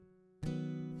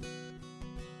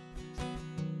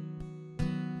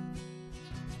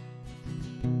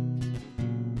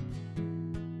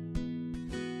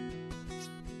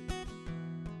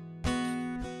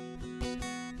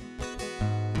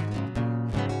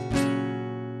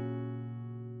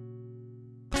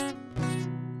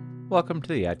Welcome to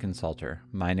the Yadkin Psalter.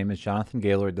 My name is Jonathan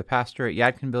Gaylord, the pastor at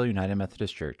Yadkinville United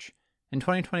Methodist Church. In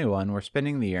 2021, we're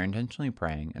spending the year intentionally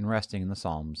praying and resting in the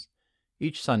Psalms.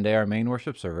 Each Sunday, our main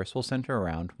worship service will center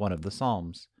around one of the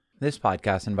Psalms. This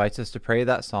podcast invites us to pray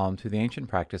that psalm through the ancient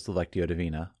practice of Lectio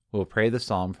Divina. We'll pray the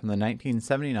psalm from the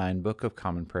 1979 Book of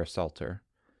Common Prayer Psalter.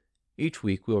 Each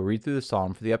week, we will read through the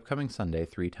psalm for the upcoming Sunday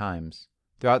 3 times.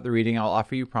 Throughout the reading, I'll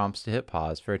offer you prompts to hit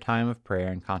pause for a time of prayer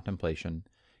and contemplation.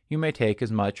 You may take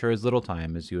as much or as little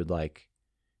time as you would like.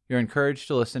 You're encouraged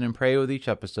to listen and pray with each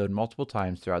episode multiple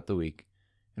times throughout the week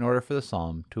in order for the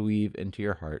psalm to weave into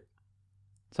your heart.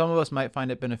 Some of us might find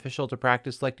it beneficial to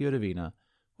practice Lectio Divina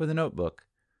with a notebook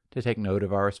to take note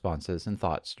of our responses and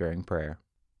thoughts during prayer.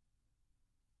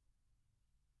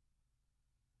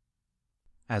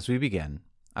 As we begin,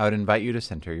 I would invite you to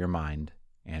center your mind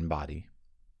and body.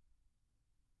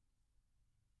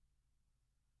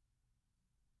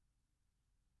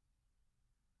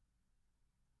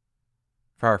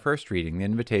 For our first reading, the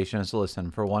invitation is to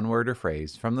listen for one word or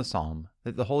phrase from the psalm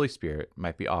that the Holy Spirit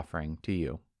might be offering to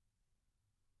you.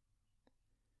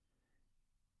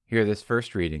 Hear this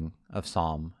first reading of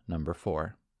Psalm number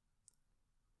 4.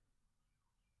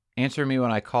 Answer me when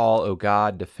I call, O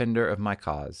God, defender of my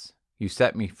cause. You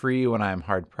set me free when I am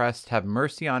hard pressed. Have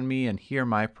mercy on me and hear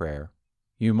my prayer.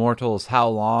 You mortals, how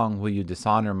long will you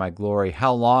dishonor my glory?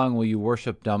 How long will you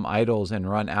worship dumb idols and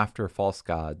run after false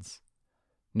gods?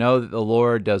 Know that the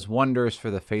Lord does wonders for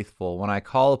the faithful. When I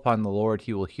call upon the Lord,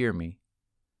 he will hear me.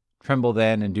 Tremble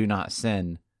then and do not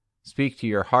sin. Speak to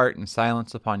your heart in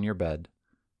silence upon your bed.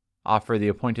 Offer the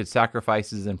appointed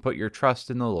sacrifices and put your trust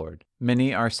in the Lord.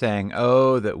 Many are saying,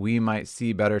 Oh, that we might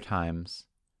see better times.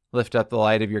 Lift up the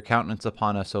light of your countenance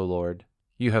upon us, O Lord.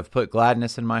 You have put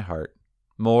gladness in my heart,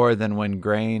 more than when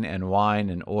grain and wine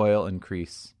and oil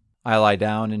increase. I lie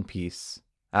down in peace.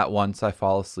 At once I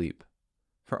fall asleep.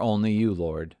 For only you,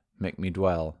 Lord, make me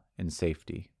dwell in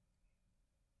safety.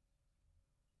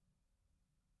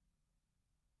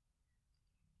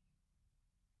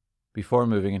 Before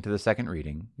moving into the second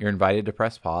reading, you're invited to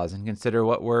press pause and consider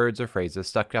what words or phrases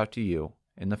stuck out to you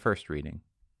in the first reading.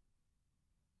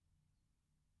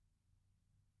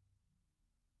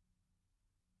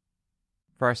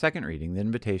 For our second reading, the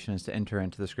invitation is to enter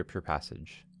into the scripture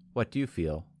passage. What do you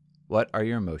feel? What are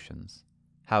your emotions?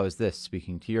 How is this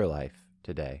speaking to your life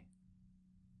today?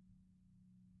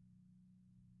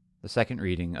 The second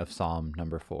reading of Psalm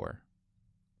number 4.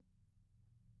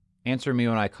 Answer me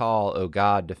when I call, O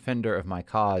God, defender of my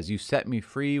cause. You set me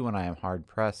free when I am hard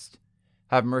pressed.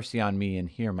 Have mercy on me and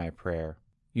hear my prayer.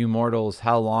 You mortals,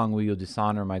 how long will you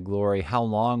dishonor my glory? How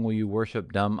long will you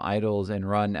worship dumb idols and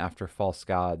run after false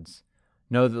gods?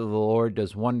 Know that the Lord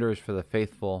does wonders for the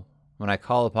faithful. When I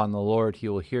call upon the Lord, he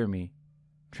will hear me.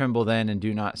 Tremble then and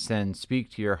do not sin. Speak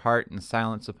to your heart in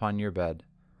silence upon your bed.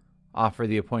 Offer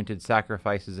the appointed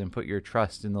sacrifices and put your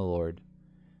trust in the Lord.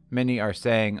 Many are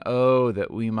saying, Oh,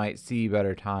 that we might see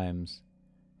better times.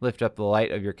 Lift up the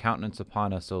light of your countenance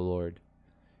upon us, O Lord.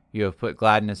 You have put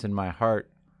gladness in my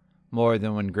heart, more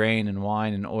than when grain and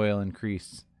wine and oil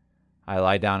increase. I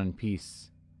lie down in peace.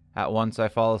 At once I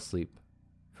fall asleep.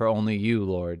 For only you,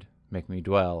 Lord, make me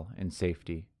dwell in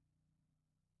safety.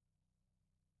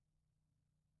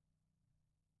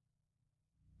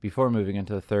 Before moving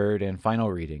into the third and final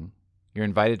reading, you're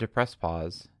invited to press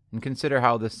pause and consider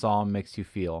how this psalm makes you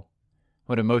feel,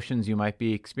 what emotions you might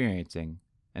be experiencing,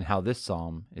 and how this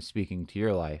psalm is speaking to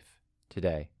your life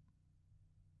today.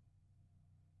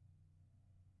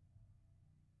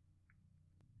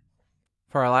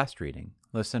 For our last reading,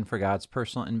 listen for God's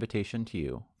personal invitation to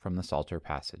you from the Psalter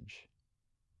passage.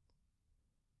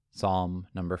 Psalm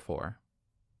number 4.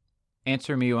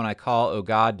 Answer me when I call, O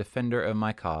God, defender of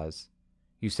my cause.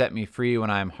 You set me free when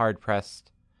I am hard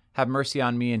pressed. Have mercy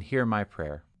on me and hear my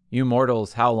prayer. You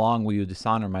mortals, how long will you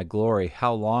dishonor my glory?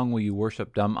 How long will you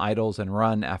worship dumb idols and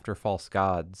run after false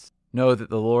gods? Know that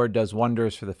the Lord does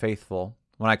wonders for the faithful.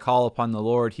 When I call upon the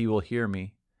Lord, he will hear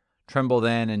me. Tremble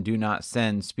then and do not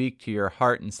sin. Speak to your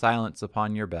heart in silence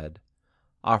upon your bed.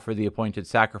 Offer the appointed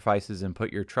sacrifices and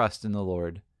put your trust in the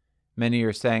Lord. Many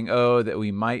are saying, Oh, that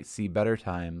we might see better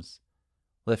times.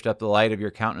 Lift up the light of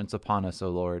your countenance upon us, O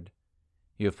Lord.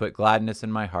 You have put gladness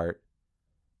in my heart,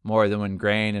 more than when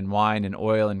grain and wine and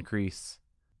oil increase.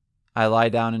 I lie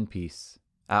down in peace.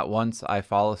 At once I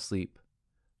fall asleep.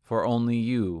 For only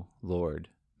you, Lord,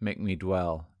 make me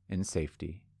dwell in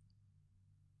safety.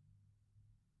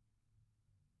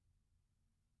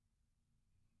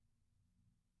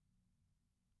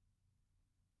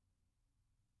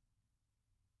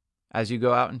 As you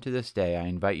go out into this day, I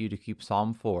invite you to keep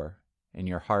Psalm 4 in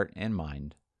your heart and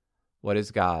mind. What is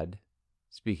God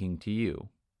speaking to you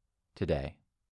today.